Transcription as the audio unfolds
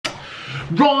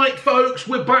Right, folks,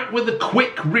 we're back with a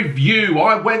quick review.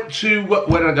 I went to, where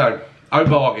did I go? Home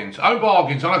Bargains. Home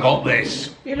Bargains, and I got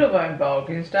this. You love Home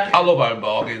Bargains, don't you? I love Home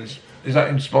Bargains. Is that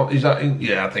in spot? Is that in?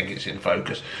 Yeah, I think it's in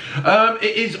focus.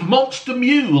 It is Monster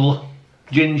Mule,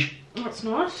 Ginge. That's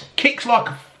nice. Kicks like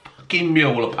a fucking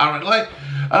mule, apparently.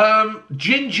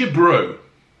 Ginger brew.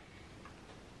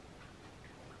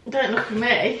 Don't look at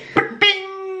me.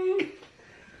 Bing!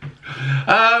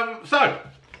 So,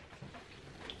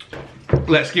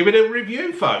 let's give it a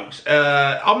review, folks.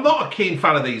 I'm not a keen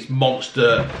fan of these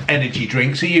Monster energy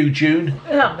drinks. Are you, June?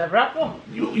 I've never had one.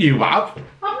 You have?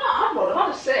 I've not had one, I've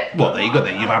had a sip. Well, there you go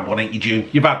then. You've had one, ain't you, June?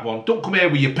 You've had one. Don't come here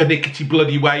with your pernickety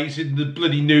bloody ways in the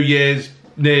bloody New Year's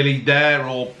nearly there,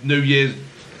 or New Year's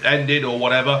ended, or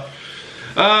whatever.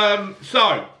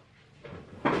 So,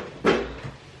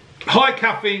 high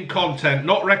caffeine content,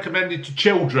 not recommended to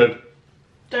children.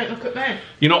 Don't look at me.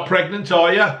 You're not pregnant,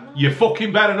 are you? No. You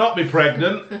fucking better not be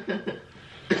pregnant.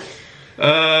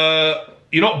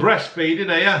 You're not breastfeeding,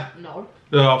 are you? No.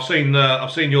 I've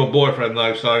seen your boyfriend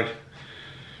though, so.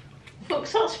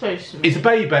 What's that supposed to mean? He's a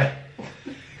baby.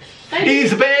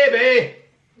 He's a baby.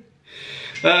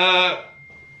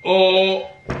 Or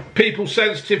people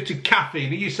sensitive to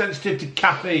caffeine. Are you sensitive to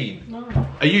caffeine? No.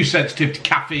 Are you sensitive to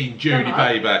caffeine, Judy,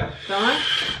 baby? No.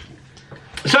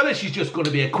 So this is just going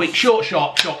to be a quick, short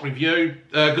review,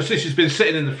 because this has been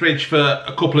sitting in the fridge for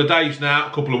a couple of days now,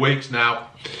 a couple of weeks now,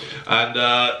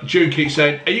 and June keeps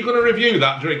saying, are you going to review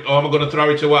that drink, or am I going to throw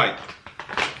it away?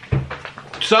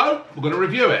 So, we're going to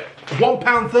review it.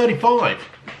 £1.35.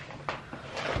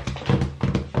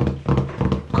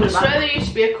 I swear there used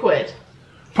to be a quid.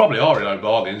 Probably are in Home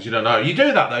Bargains, you don't know. You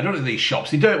do that though, don't you, these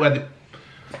shops? They do it where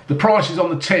the price is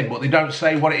on the tin, but they don't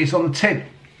say what it is on the tin.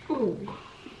 Ooh.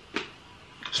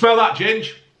 Smell that,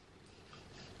 Ginge?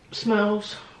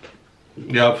 Smells.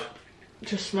 You have?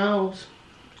 Just smells.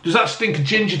 Does that stink of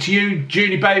ginger to you,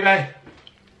 Junie, baby?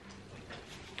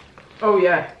 Oh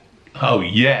yeah. Oh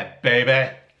yeah,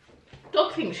 baby.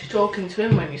 Dog thinks you're talking to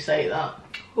him when you say that.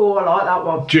 Oh, I like that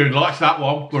one. June likes that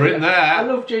one. We're in there. I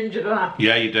love ginger, don't I?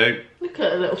 Yeah, you do. Look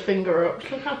at her little finger up.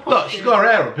 Look how Look, she's got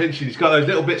her hair up, hasn't she? She's got those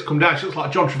little bits come down. She looks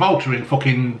like John Travolta in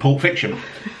fucking Pulp Fiction.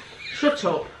 Shut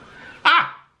up. Ah!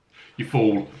 You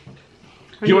fool.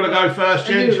 Do you want to go first,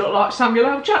 Ginge? You look like Samuel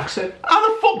L. Jackson.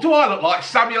 How the fuck do I look like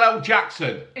Samuel L.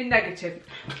 Jackson? In negative.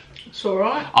 It's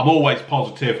alright. I'm always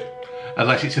positive,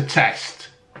 unless it's a test.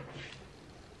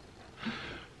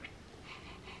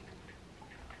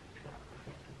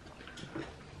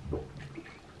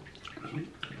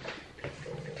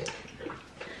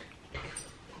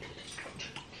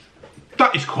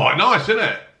 That is quite nice, isn't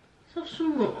it? Let's have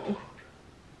some more.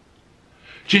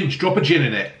 Ginge, drop a gin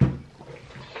in it.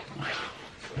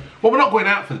 Well, we're not going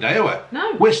out for the day, are we?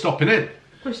 No. We're stopping in.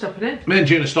 We're stopping in. Me and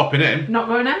June are stopping in. Not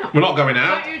going out. We're not going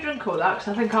out. Don't you drink all that, because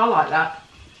I think I like that.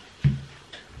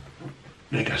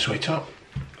 There you go, sweetheart.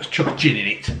 Let's chuck a gin in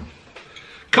it.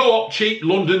 Co-op cheap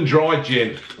London dry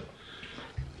gin.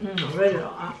 I really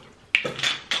like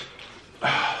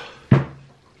that.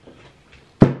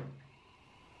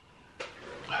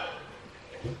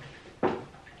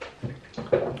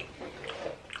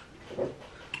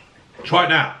 Try it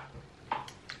now.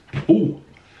 Ooh,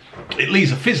 it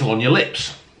leaves a fizzle on your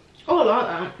lips. Oh, I like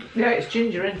that. Yeah, it's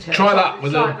ginger, isn't it? Try that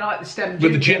with like the stem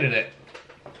with the gin in it.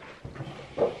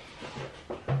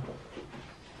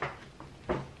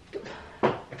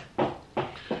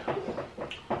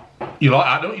 You like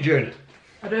that, don't you, June?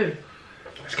 I do.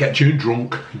 Let's get June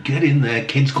drunk. Get in there,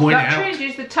 kids going out. That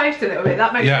changes the taste a little bit.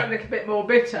 That makes it a little bit more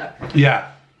bitter.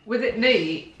 Yeah. With it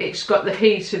neat, it's got the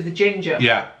heat of the ginger.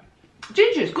 Yeah.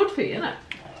 Ginger's good for you, isn't it?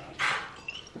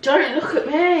 Don't look at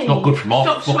me. It's not good for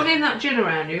off. Stop swinging that gin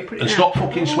around you. Put it and down. stop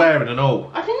fucking swearing and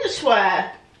all. I didn't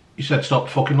swear. You said stop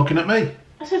fucking looking at me.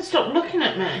 I said stop looking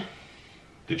at me.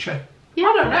 Did she? Yeah,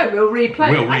 I don't know. We'll replay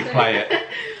it. We'll replay it.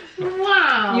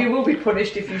 Wow. You will be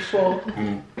punished if you swore.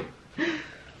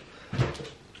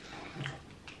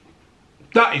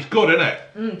 That is good, isn't it?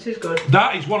 It is good.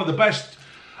 That is one of the best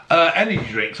energy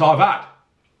drinks I've had.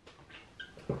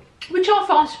 Which I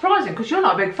find surprising because you're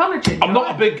not a big fan of ginger. I'm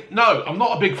not a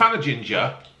big fan of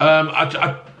ginger.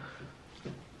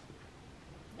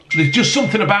 There's just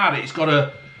something about it. It's got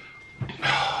a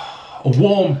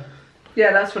warm.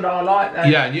 Yeah, that's what I like though.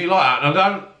 Yeah, and you like that. And I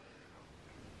don't.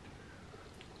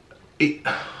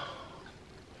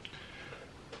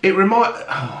 It reminds.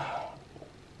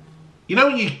 You know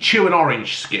when you chew an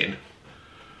orange skin?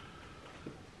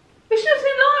 It's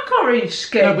nothing like orange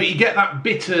skin. No, but you get that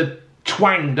bitter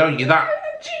twang, don't you? That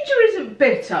ginger isn't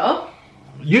bitter.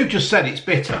 You just said it's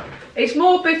bitter. It's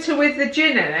more bitter with the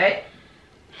gin in it.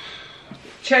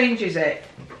 changes it.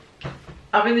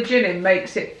 Having the gin in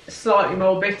makes it slightly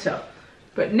more bitter.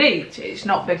 But neat, it's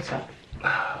not bitter.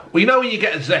 Well, you know when you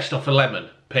get a zest off a lemon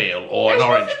peel or an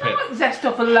orange peel? Like zest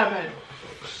off a lemon.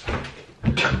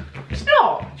 It's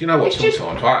not. Do you know what? It's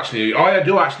Sometimes I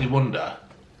do actually wonder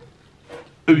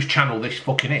whose channel this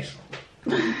fucking is,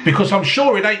 because I'm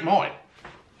sure it ain't mine.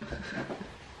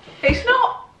 It's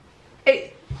not.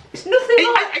 It's nothing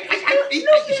like.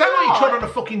 It sounds like you trod on a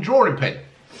fucking drawing pin.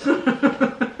 It's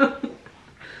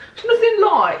nothing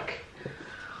like.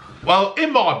 Well,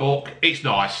 in my book, it's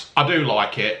nice. I do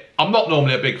like it. I'm not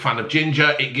normally a big fan of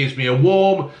ginger. It gives me a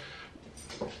warm,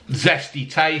 zesty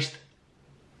taste,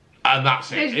 and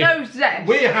that's it. There's no zest.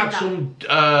 We had some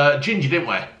ginger, didn't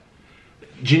we?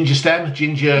 Ginger stem,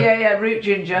 ginger. Yeah, root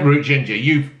ginger. Root ginger.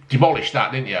 You've demolished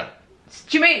that, didn't you?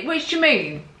 Do you mean? Which do you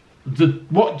mean?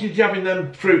 What did you have in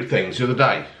them fruit things the other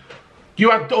day?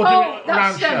 You had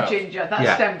that's stem ginger.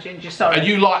 That's stem ginger. Sorry. And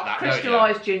you like that,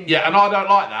 crystallised ginger. Yeah, and I don't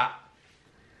like that.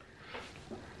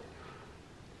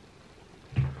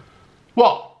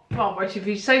 What? Well, I'm waiting for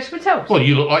you to say something else. Well,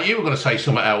 you look like you were going to say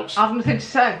something else. I have nothing to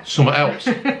say. Something else.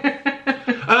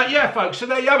 Yeah, folks, so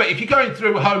there you have it. If you're going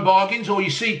through Home Bargains or you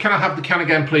see, can I have the can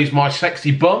again, please, my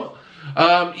sexy bum?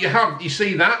 You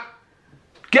see that?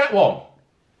 Get one.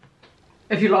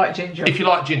 If you like ginger. If you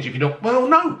like ginger. If you don't, well,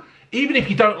 no. Even if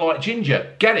you don't like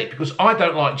ginger, get it, because I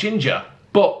don't like ginger,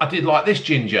 but I did like this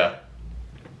ginger.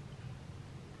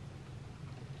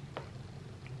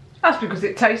 That's because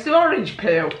it tastes of orange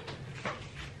peel.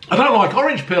 I don't like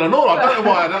orange peel at all. I don't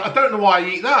know why. I don't know why I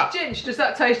eat that. Ginge, does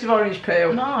that taste of orange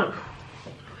peel? No.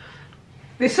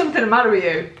 There's something the matter with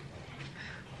you.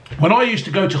 When I used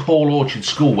to go to Hall Orchard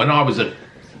School, when I was a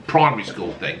primary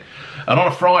school thing, and on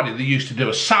a Friday they used to do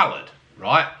a salad,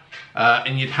 right?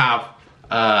 And you'd have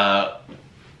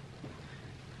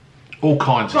all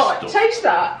kinds of stuff. Right, taste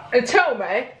that and tell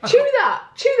me. Chew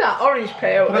that orange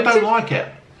peel. But I don't like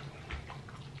it.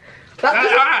 That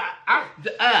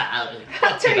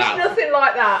tastes nothing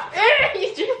like that.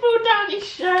 You just pulled down your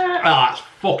shirt. Ah, it's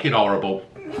fucking horrible.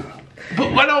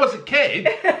 But when I was a kid,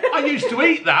 I used to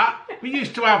eat that. We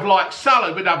used to have like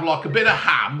salad. We'd have like a bit of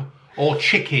ham or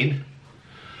chicken.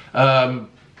 Yeah,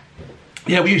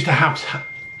 we used to have.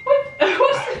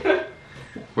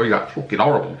 Well, that's fucking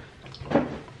horrible.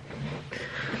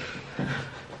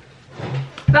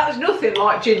 That's nothing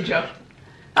like ginger.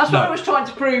 That's what I was trying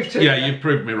to prove to you. Yeah, you've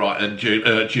proved me right then,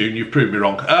 June. You've proved me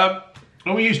wrong.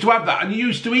 And we used to have that, and you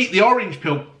used to eat the orange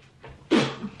peel.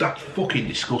 That's fucking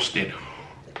disgusting.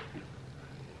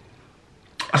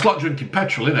 That's like drinking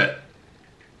petrol, isn't it?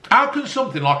 How can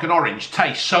something like an orange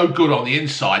taste so good on the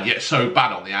inside, yet so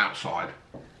bad on the outside?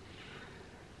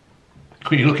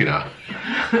 What are you looking at?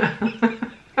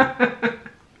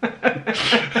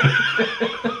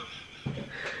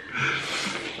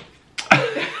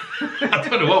 I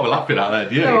don't know what we're laughing at there,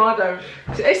 do you? No, I don't.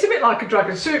 It's a bit like a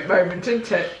dragon soup moment,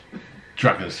 isn't it?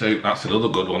 Dragon soup, that's another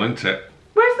good one, isn't it?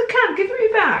 Where's the can? Give it me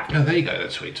back. Oh, there you go then,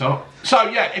 sweetheart. So,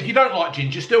 yeah, if you don't like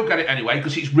ginger, still get it anyway,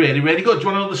 because it's really, really good. Do you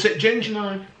want another sip, ginger?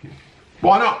 No.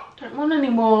 Why not? Don't want any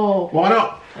more. Why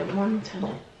not? Don't want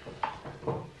any.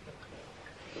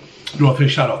 Do you want to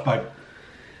finish that off, babe?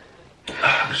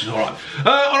 This is alright.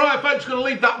 Alright, folks, going to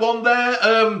leave that one there.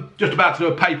 Just about to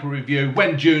do a paper review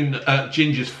when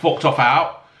Ginger's fucked off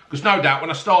out. Because no doubt, when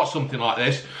I start something like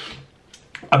this,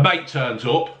 a mate turns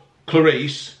up,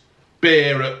 Clarice,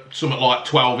 beer at something like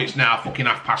 12, it's now fucking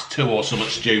 2:30 or something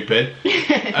stupid,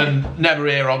 and never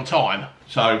here on time.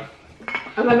 So.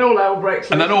 And then all hell breaks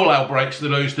loose. And then all hell breaks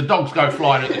loose. The dogs go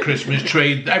flying at the Christmas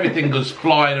tree. Everything goes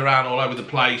flying around all over the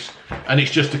place. And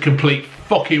it's just a complete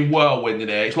fucking whirlwind in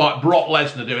here. It's like Brock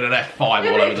Lesnar doing an F5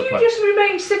 all over the place. If you just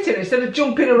remain sitting instead of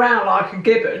jumping around like a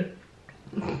gibbon.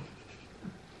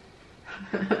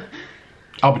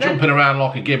 I'll be jumping around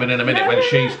like a gibbon in a minute when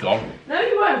she's gone. No,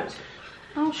 you won't.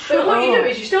 Oh, shut But what up. you do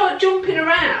is you start jumping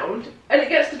around and it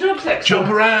gets the dogs excited. Jump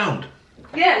around.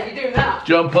 Yeah, you're doing that.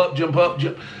 Jump up, jump up,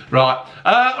 jump. Right.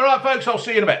 Alright, folks, I'll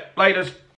see you in a bit. Laters.